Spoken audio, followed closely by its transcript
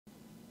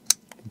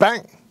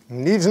Bang!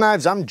 Neeves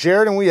Knives, I'm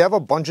Jared, and we have a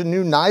bunch of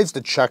new knives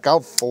to check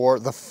out for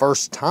the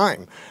first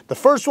time. The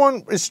first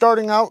one is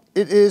starting out,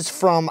 it is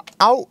from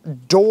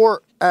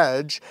Outdoor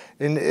Edge,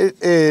 and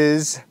it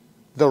is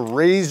the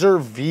Razor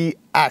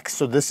VX.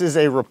 So this is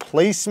a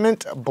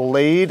replacement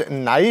blade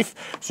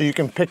knife, so you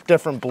can pick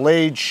different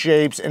blade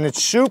shapes, and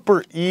it's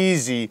super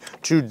easy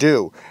to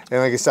do. And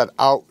like I said,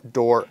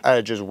 Outdoor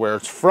Edge is where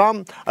it's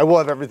from. I will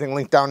have everything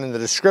linked down in the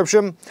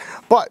description.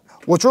 But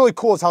what's really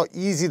cool is how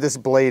easy this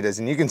blade is,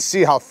 and you can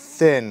see how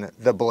thin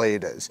the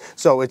blade is.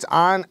 So it's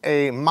on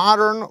a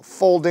modern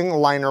folding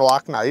liner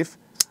lock knife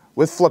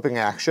with flipping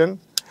action.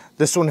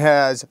 This one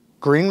has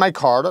green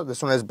micarta,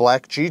 this one has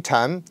black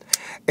G10,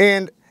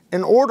 and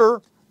in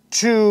order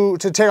to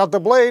take out the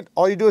blade,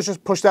 all you do is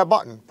just push that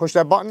button,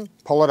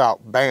 pull it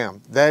out,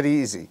 bam, that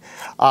easy.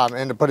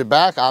 And to put it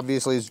back,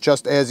 obviously, is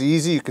just as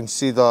easy. You can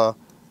see the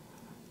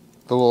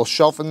little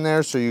shelf in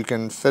there, so you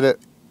can fit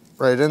it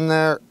right in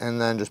there, and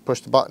then just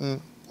push the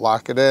button,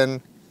 lock it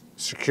in,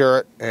 secure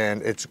it,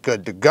 and it's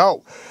good to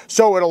go.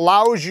 So it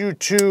allows you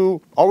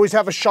to always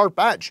have a sharp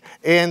edge.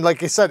 And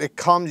like I said, it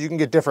comes, you can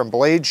get different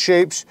blade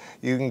shapes,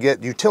 you can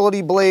get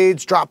utility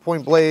blades, drop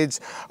point blades,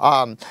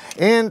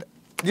 and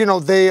you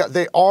know,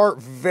 they are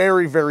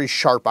very, very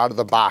sharp out of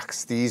the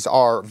box. These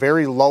are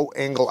very low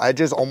angle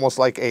edges, almost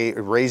like a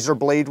razor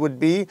blade would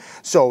be.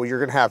 So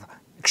you're gonna have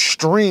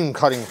extreme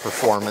cutting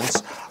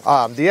performance.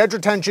 The edge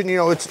retention, you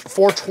know, it's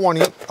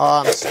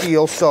 420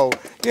 steel, so,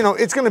 you know,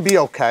 it's gonna be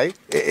okay.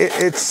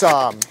 It's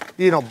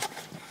you know,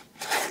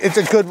 it's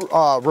a good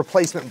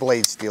replacement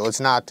blade steel. It's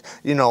not,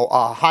 you know,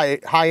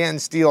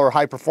 high-end steel or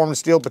high-performance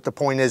steel, but the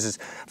point is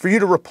for you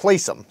to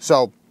replace them.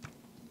 So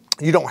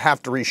you don't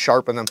have to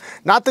resharpen them.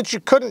 Not that you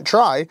couldn't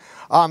try.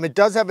 It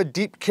does have a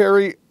deep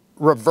carry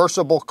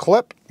reversible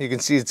clip. You can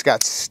see it's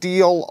got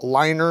steel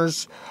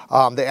liners.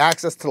 The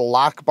access to the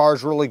lock bar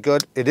is really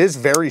good. It is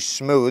very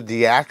smooth.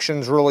 The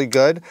action's really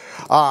good.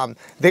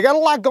 They got a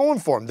lot going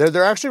for them.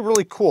 They're actually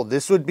really cool.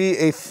 This would be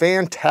a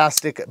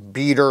fantastic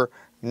beater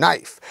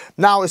knife.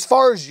 Now, as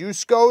far as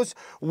use goes,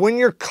 when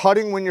you're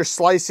cutting, when you're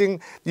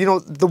slicing, you know,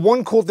 the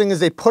one cool thing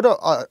is they put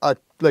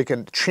like a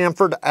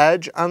chamfered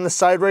edge on the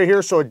side right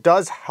here, so it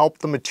does help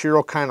the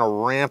material kind of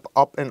ramp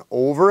up and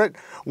over it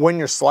when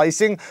you're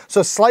slicing.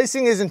 So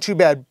slicing isn't too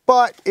bad,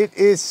 but it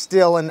is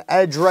still an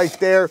edge right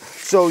there,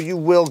 so you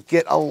will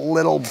get a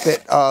little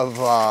bit of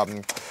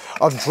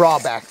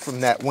drawback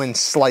from that when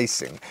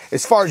slicing.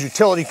 As far as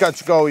utility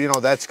cuts go, you know,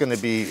 that's going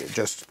to be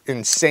just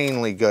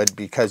insanely good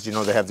because, you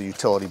know, they have the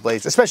utility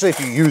blades, especially if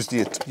you use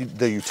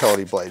the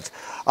utility blades.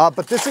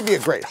 But this would be a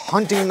great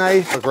hunting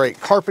knife, a great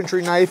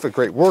carpentry knife, a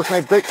great work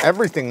knife, great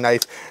everything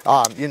knife.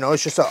 You know,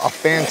 it's just a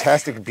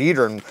fantastic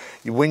beater. And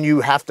when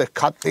you have to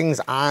cut things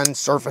on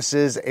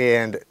surfaces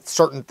and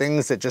certain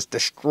things that just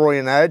destroy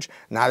an edge,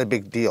 not a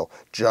big deal.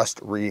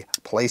 Just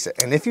replace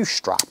it. And if you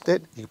stropped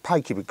it, you could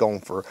probably keep it going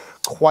for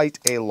quite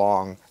a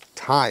long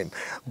time.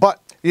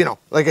 But you know,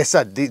 like I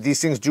said, these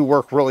things do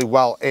work really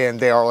well, and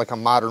they are like a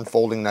modern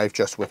folding knife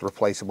just with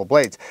replaceable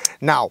blades.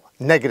 Now,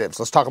 negatives.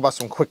 Let's talk about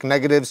some quick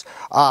negatives.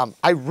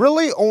 I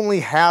really only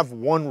have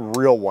one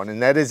real one,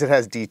 and that is it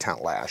has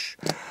detent lash.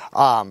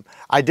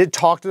 I did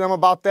talk to them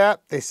about that.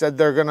 They said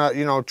they're gonna,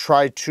 you know,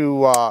 try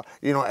to,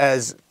 you know,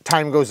 as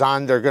time goes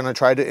on, they're gonna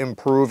try to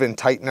improve and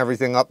tighten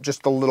everything up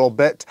just a little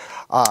bit.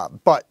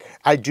 But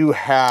I do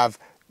have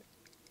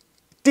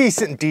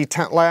decent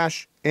detent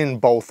lash in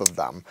both of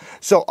them.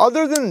 So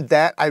other than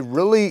that, I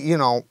really, you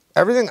know,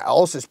 everything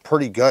else is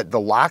pretty good. The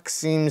lock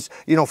seems,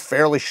 you know,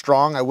 fairly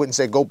strong. I wouldn't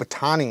say go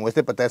batoning with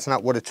it, but that's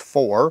not what it's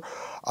for.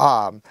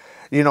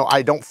 You know,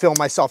 I don't feel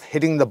myself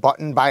hitting the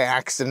button by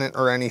accident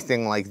or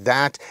anything like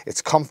that.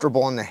 It's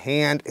comfortable in the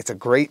hand. It's a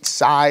great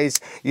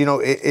size. You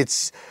know,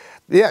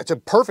 yeah, it's a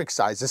perfect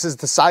size. This is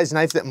the size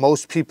knife that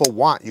most people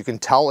want. You can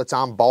tell it's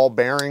on ball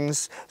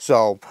bearings.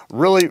 So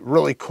really,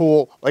 really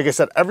cool. Like I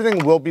said,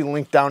 everything will be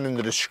linked down in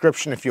the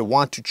description if you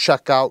want to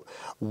check out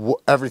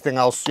everything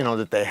else, you know,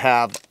 that they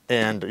have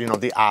and, you know,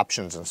 the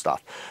options and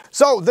stuff.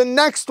 So the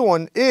next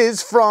one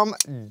is from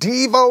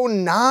DIVO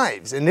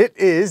Knives, and it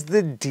is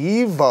the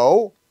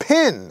DIVO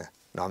Pin.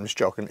 No, I'm just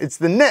joking. It's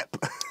the nip.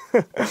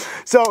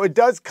 So it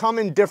does come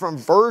in different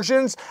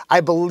versions.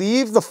 I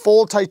believe the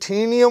full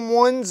titanium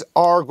ones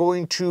are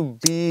going to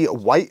be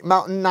White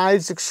Mountain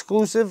Knives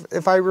exclusive,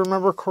 if I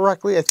remember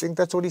correctly. I think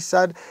that's what he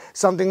said,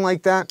 something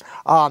like that.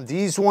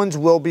 These ones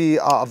will be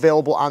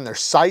available on their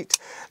site.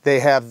 They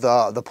have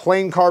the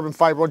plain carbon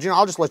fiber. You know,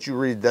 I'll just let you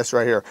read this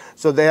right here.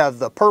 So they have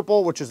the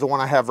purple, which is the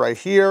one I have right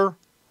here,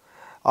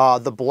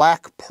 the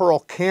black pearl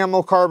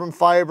camel carbon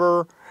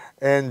fiber,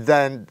 and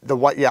then the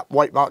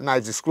White Mountain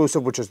Knives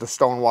exclusive, which is the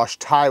stonewash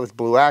tie with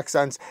blue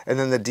accents, and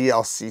then the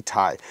DLC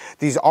tie.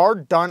 These are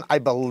done, I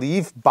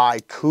believe, by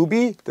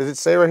Kubi. Does it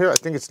say right here? I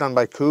think it's done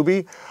by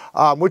Kubi,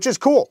 which is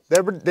cool.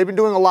 They've been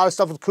doing a lot of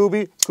stuff with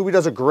Kubi. Kubi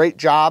does a great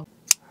job.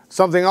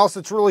 Something else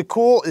that's really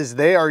cool is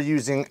they are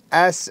using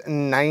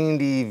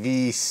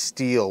S90V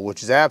steel,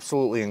 which is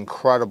absolutely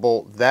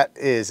incredible. That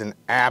is an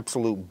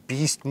absolute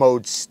beast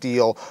mode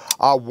steel.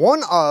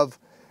 One of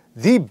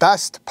the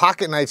best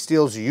pocket knife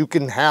steels you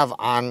can have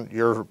on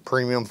your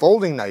premium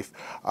folding knife.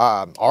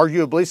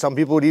 Arguably, some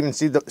people would even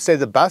say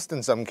the best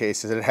in some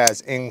cases. It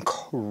has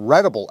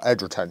incredible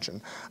edge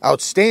retention,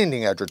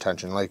 outstanding edge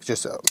retention, like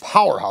just a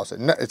powerhouse.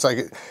 It's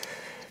like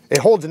it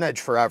holds an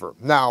edge forever.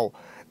 Now,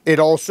 it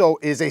also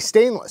is a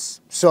stainless,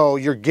 so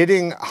you're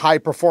getting high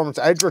performance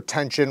edge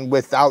retention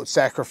without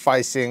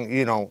sacrificing,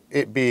 you know,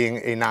 it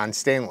being a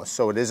non-stainless.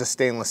 So it is a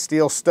stainless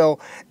steel still,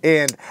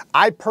 and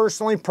I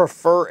personally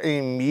prefer a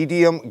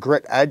medium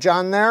grit edge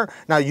on there.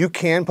 Now you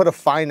can put a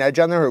fine edge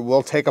on there, it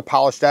will take a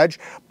polished edge,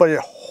 but it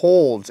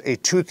holds a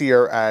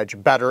toothier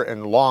edge better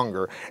and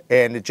longer,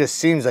 and it just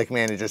seems like,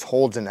 man, it just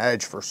holds an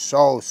edge for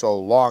so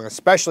long,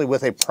 especially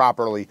with a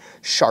properly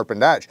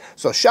sharpened edge.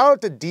 So shout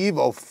out to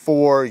DIVO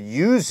for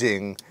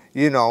using,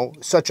 you know,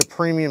 such a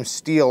premium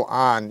steel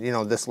on, you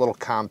know, this little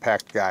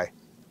compact guy.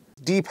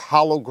 Deep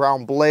hollow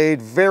ground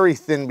blade, very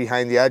thin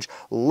behind the edge.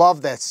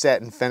 Love that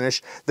satin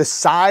finish. The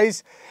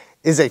size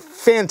is a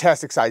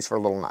fantastic size for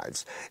little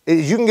knives.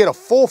 You can get a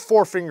full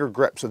 4-finger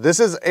grip. So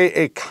this is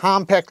a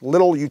compact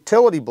little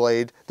utility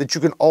blade that you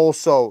can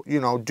also,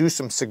 you know, do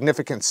some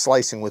significant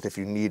slicing with if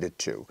you needed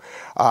to.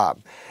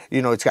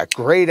 You know, it's got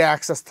great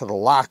access to the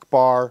lock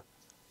bar.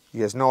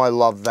 You guys know I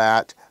love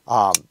that.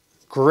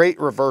 Great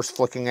reverse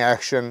flicking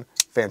action,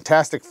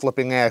 fantastic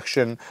flipping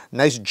action,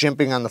 nice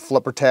jimping on the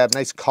flipper tab,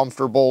 nice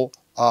comfortable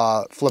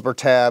flipper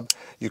tab.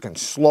 You can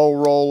slow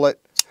roll it.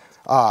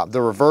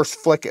 The reverse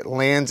flick, it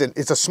lands in,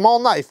 it's a small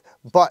knife,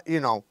 but you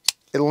know,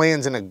 it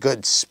lands in a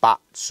good spot.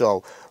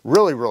 So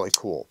really, really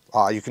cool.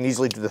 You can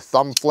easily do the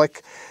thumb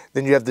flick.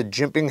 Then you have the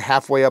jimping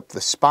halfway up the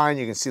spine.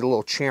 You can see the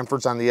little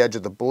chamfers on the edge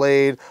of the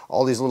blade.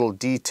 All these little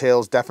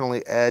details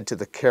definitely add to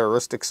the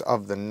characteristics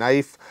of the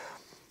knife.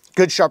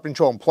 Good sharp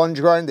control and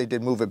plunge grind. They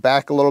did move it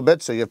back a little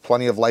bit, so you have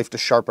plenty of life to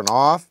sharpen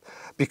off.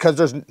 Because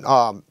there's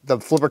the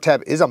flipper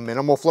tab is a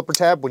minimal flipper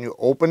tab. When you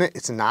open it,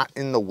 it's not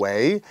in the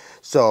way.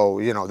 So,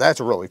 you know,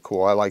 that's really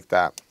cool. I like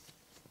that.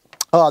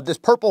 This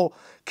purple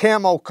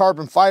camo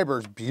carbon fiber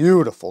is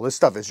beautiful. This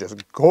stuff is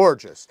just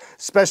gorgeous,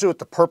 especially with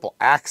the purple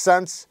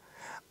accents.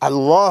 I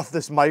love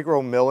this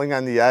micro milling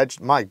on the edge.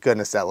 My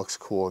goodness, that looks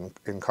cool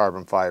in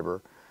carbon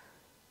fiber.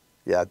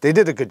 Yeah, they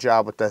did a good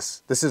job with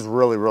this. This is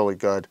really, really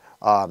good.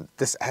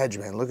 This edge,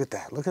 man, look at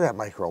that. Look at that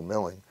micro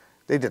milling.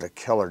 They did a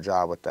killer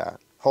job with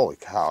that. Holy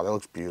cow, that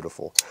looks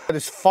beautiful. But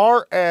as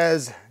far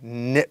as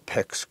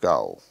nitpicks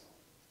go,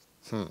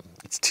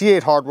 it's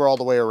T8 hardware all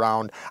the way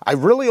around. I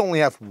really only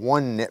have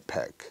one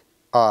nitpick,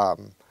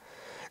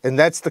 and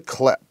that's the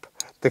clip.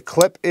 The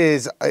clip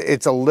is,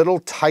 it's a little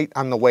tight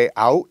on the way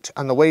out.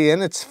 On the way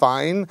in, it's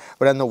fine,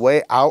 but on the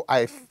way out,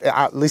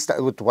 at least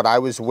with what I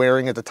was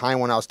wearing at the time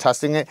when I was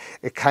testing it,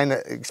 it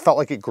felt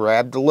like it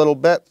grabbed a little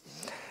bit.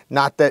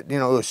 Not that, you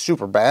know, it was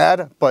super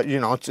bad, but, you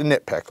know, it's a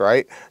nitpick,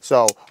 right?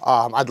 So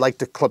I'd like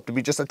the clip to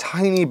be just a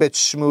tiny bit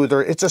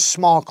smoother. It's a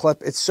small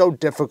clip. It's so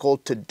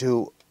difficult to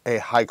do a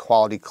high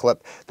quality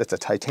clip that's a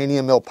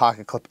titanium mill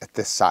pocket clip at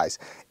this size.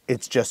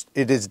 It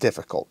is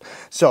difficult.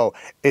 So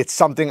it's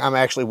something I'm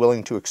actually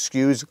willing to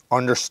excuse,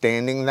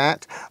 understanding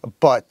that,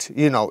 but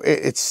you know,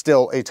 it's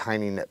still a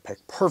tiny nitpick.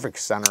 Perfect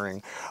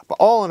centering. But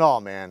all in all,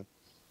 man,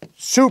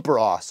 super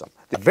awesome.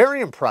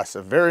 Very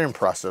impressive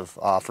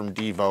from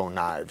DIVO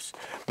knives.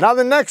 Now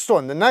the next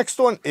one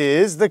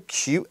is the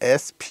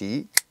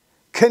QSP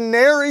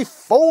Canary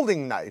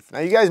folding knife. Now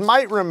you guys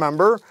might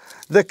remember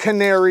the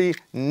Canary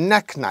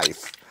neck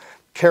knife.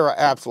 Kara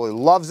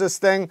absolutely loves this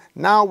thing.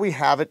 Now we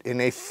have it in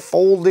a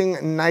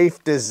folding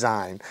knife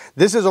design.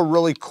 This is a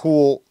really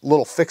cool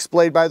little fixed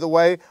blade, by the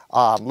way.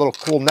 Little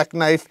cool neck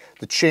knife.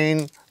 The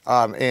chain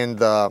and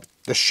the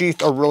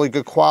sheath are really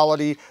good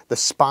quality. The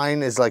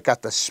spine is like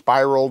got the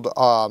spiraled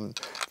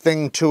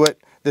thing to it.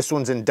 This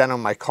one's in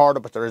denim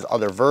micarta, but there's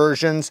other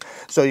versions.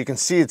 So you can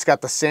see it's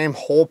got the same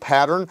hole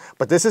pattern,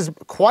 but this is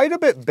quite a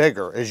bit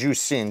bigger, as you've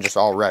seen just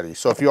already.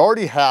 So if you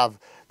already have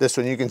this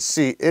one, you can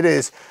see it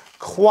is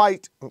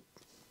quite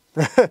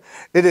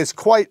it is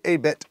quite a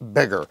bit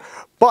bigger,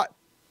 but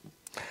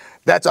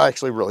that's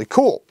actually really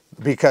cool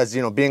because,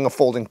 you know, being a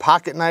folding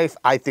pocket knife,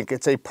 I think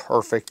it's a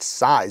perfect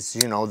size.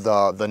 You know,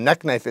 the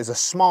neck knife is a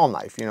small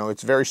knife, you know,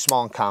 it's very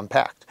small and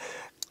compact.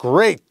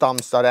 Great thumb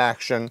stud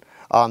action.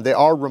 They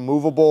are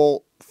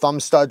removable thumb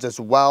studs as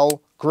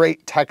well.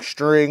 Great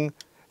texturing,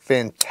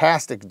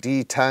 fantastic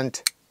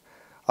detent.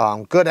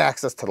 Good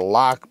access to the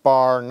lock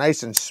bar,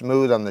 nice and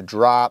smooth on the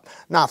drop.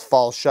 Not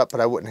fall shut,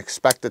 but I wouldn't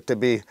expect it to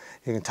be.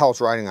 You can tell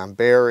it's riding on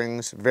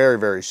bearings. Very,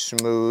 very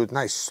smooth.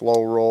 Nice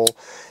slow roll.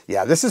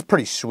 Yeah, this is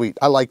pretty sweet.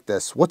 I like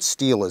this. What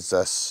steel is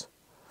this?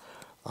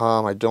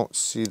 I don't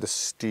see the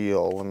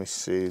steel. Let me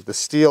see. The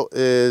steel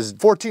is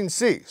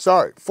 14C.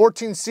 Sorry,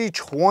 14C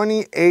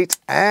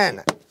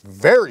 28N.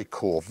 Very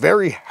cool.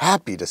 Very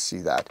happy to see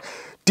that.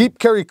 Deep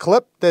carry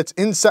clip that's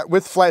inset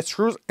with flat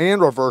screws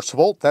and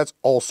reversible. That's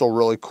also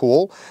really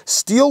cool.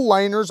 Steel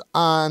liners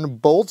on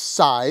both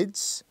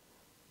sides.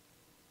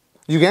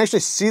 You can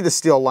actually see the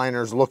steel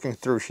liners looking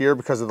through here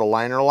because of the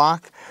liner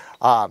lock.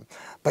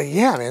 But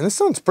yeah, man, this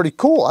one's pretty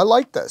cool. I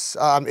like this.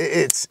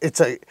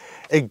 It's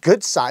a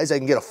good size. I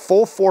can get a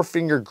full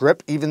 4-finger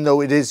grip, even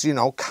though it is, you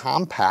know,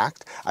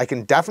 compact. I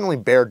can definitely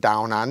bear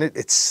down on it.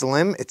 It's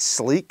slim, it's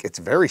sleek, it's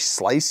very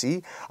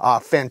slicey.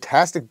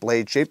 Fantastic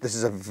blade shape. This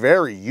is a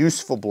very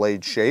useful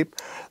blade shape.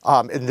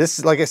 And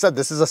this, like I said,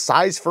 this is a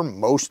size for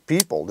most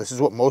people. This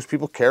is what most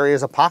people carry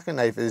as a pocket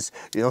knife, is,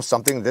 you know,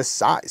 something this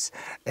size.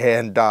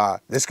 And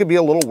this could be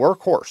a little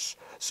workhorse.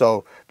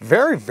 So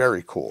very,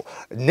 very cool.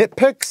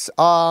 Nitpicks,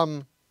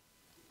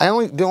 I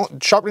only do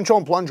sharpening tool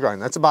and plunge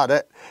grind. That's about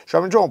it.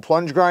 Sharpening tool and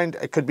plunge grind,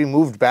 it could be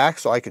moved back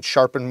so I could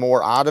sharpen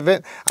more out of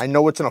it. I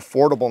know it's an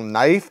affordable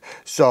knife,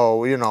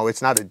 so, you know,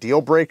 it's not a deal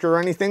breaker or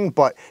anything,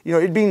 but, you know,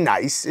 it'd be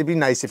nice. It'd be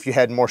nice if you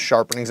had more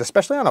sharpenings,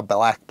 especially on a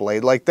black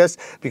blade like this,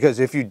 because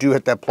if you do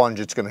hit that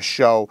plunge, it's going to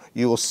show.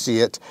 You will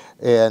see it,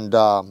 and,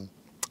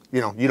 you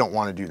know, you don't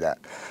want to do that.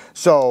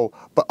 So,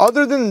 but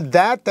other than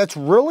that, that's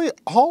really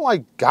all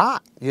I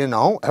got, you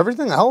know.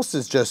 Everything else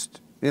is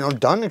just, you know,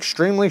 done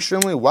extremely,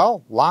 extremely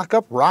well.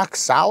 Lockup, rock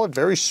solid,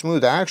 very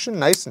smooth action,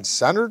 nice and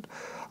centered,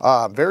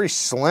 very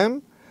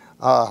slim.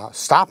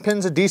 Stop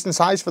pin's a decent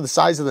size for the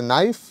size of the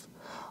knife.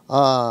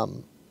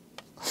 I'm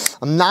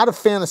not a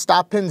fan of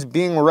stop pins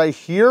being right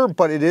here,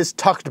 but it is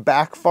tucked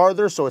back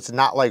farther, so it's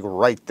not like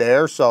right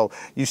there. So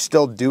you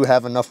still do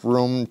have enough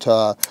room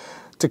to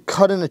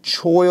cut in a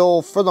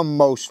choil for the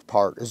most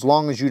part, as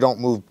long as you don't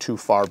move too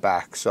far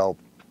back. So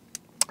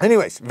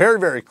anyways, very,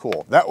 very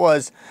cool. That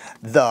was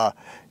the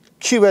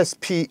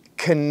QSP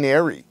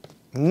Canary.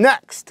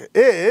 Next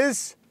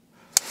is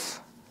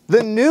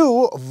the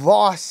new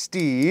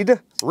VOSTEED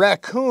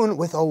Raccoon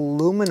with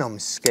aluminum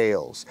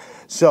scales.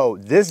 So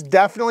this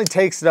definitely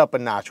takes it up a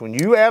notch. When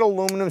you add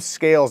aluminum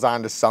scales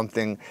onto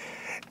something,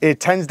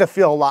 it tends to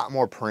feel a lot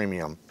more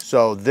premium.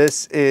 So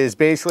this is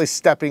basically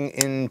stepping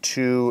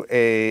into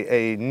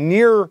a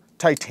near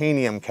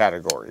titanium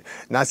category.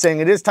 Not saying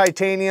it is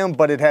titanium,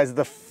 but it has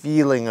the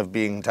feeling of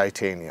being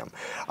titanium,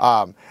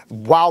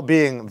 while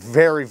being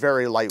very,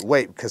 very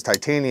lightweight, because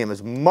titanium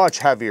is much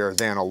heavier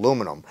than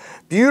aluminum.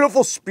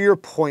 Beautiful spear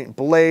point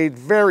blade,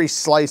 very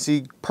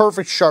slicey,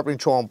 perfect sharpening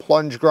tool and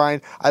plunge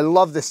grind. I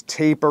love this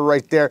taper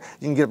right there.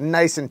 You can get them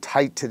nice and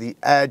tight to the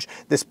edge.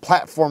 This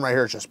platform right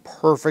here is just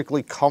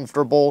perfectly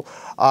comfortable.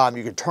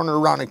 You can turn it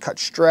around and cut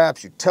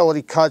straps,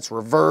 utility cuts,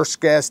 reverse,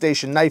 gas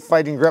station, knife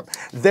fighting grip.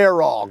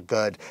 They're all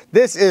good.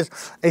 This is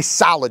a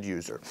solid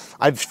user.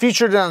 I've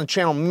featured it on the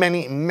channel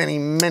many, many,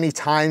 many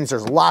times.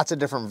 There's lots of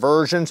different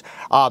versions.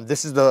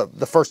 This is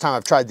the first time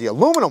I've tried the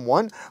aluminum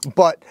one,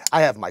 but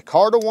I have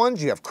micarta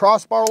ones, you have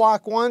crossbar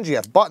lock ones, you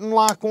have button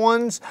lock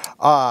ones.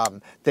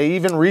 They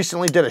even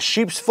recently did a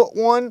sheep's foot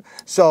one.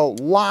 So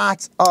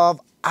lots of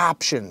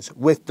options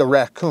with the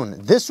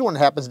Raccoon. This one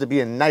happens to be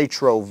a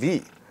Nitro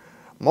V.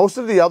 Most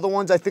of the other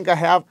ones I think I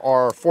have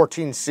are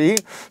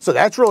 14C, so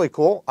that's really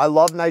cool. I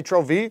love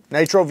Nitro V.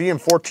 Nitro V and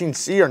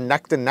 14C are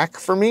neck to neck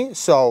for me,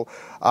 so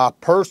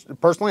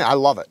personally, I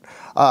love it.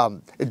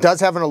 It does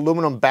have an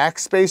aluminum back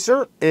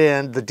spacer,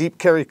 and the deep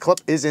carry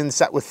clip is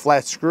inset with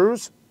flat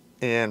screws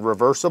and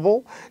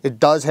reversible. It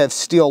does have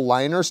steel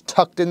liners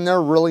tucked in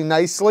there really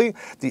nicely.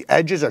 The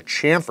edges are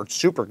chamfered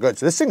super good.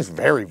 So this thing's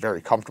very,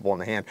 very comfortable in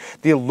the hand.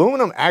 The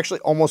aluminum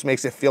actually almost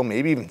makes it feel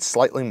maybe even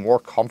slightly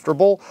more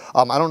comfortable.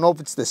 I don't know if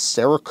it's the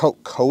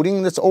Cerakote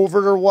coating that's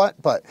over it or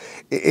what, but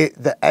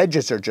the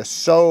edges are just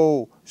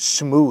so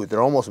smooth.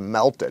 They're almost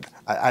melted.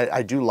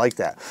 I do like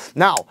that.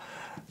 Now,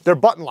 they're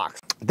button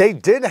locks. They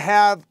did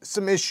have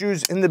some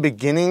issues in the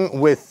beginning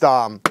with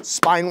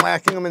spine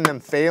whacking them and them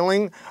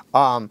failing.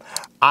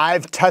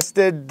 I've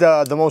tested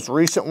the most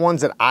recent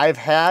ones that I've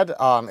had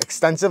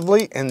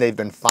extensively, and they've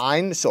been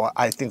fine. So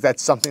I think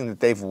that's something that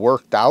they've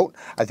worked out.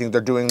 I think they're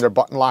doing their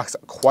button locks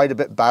quite a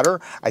bit better.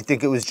 I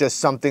think it was just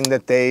something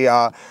that they,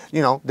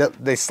 you know, that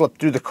they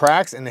slipped through the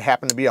cracks, and there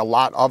happened to be a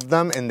lot of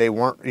them, and they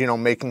weren't, you know,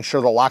 making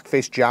sure the lock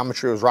face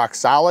geometry was rock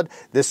solid.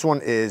 This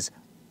one is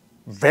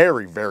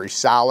very, very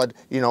solid,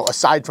 you know,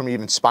 aside from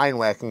even spine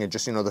whacking and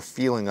just, you know, the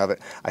feeling of it.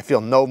 I feel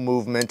no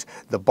movement.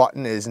 The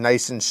button is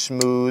nice and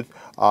smooth.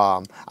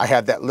 I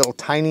have that little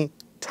tiny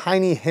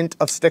hint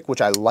of stick,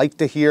 which I like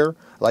to hear,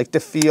 like to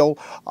feel.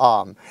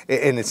 And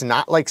it's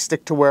not like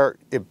stick to where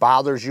it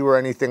bothers you or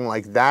anything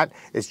like that.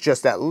 It's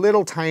just that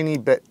little tiny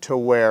bit to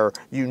where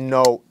you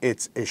know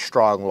it's a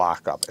strong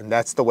lockup. And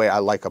that's the way I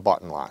like a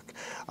button lock.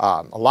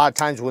 A lot of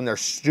times when they're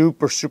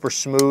super, super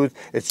smooth,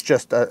 it's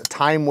just a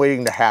time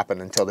waiting to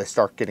happen until they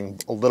start getting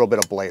a little bit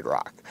of blade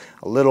rock,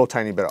 a little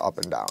tiny bit of up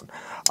and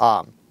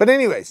down. But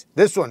anyways,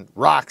 this one,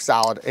 rock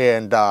solid.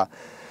 And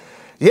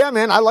yeah,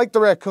 man, I like the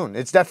Raccoon.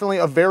 It's definitely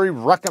a very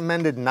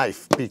recommended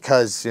knife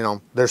because, you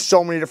know, there's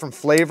so many different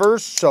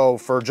flavors. So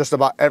for just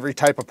about every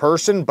type of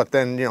person, but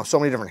then, you know, so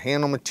many different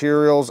handle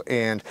materials,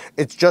 and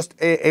it's just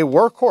a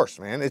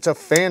workhorse, man. It's a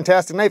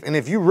fantastic knife. And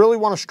if you really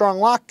want a strong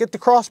lock, get the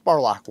crossbar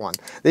lock one.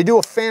 They do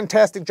a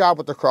fantastic job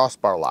with the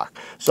crossbar lock.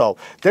 So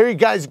there you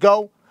guys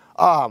go.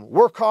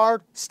 Work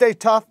hard, stay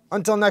tough.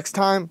 Until next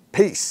time,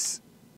 peace.